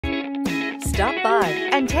Stop by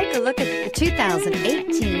and take a look at the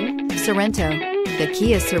 2018 Sorento. The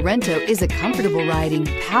Kia Sorento is a comfortable riding,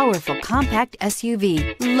 powerful compact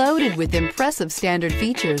SUV loaded with impressive standard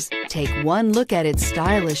features. Take one look at its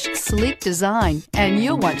stylish, sleek design and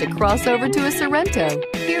you'll want to cross over to a Sorento.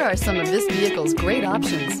 Here are some of this vehicle's great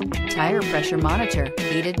options: tire pressure monitor,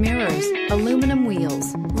 heated mirrors, aluminum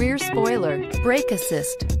wheels, rear spoiler, brake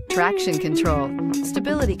assist, traction control,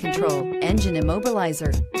 stability control, engine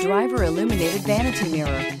immobilizer, driver illuminated vanity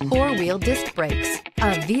mirror, four-wheel disc brakes.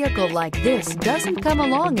 A vehicle like this doesn't come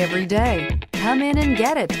along every day. Come in and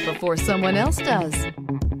get it before someone else does.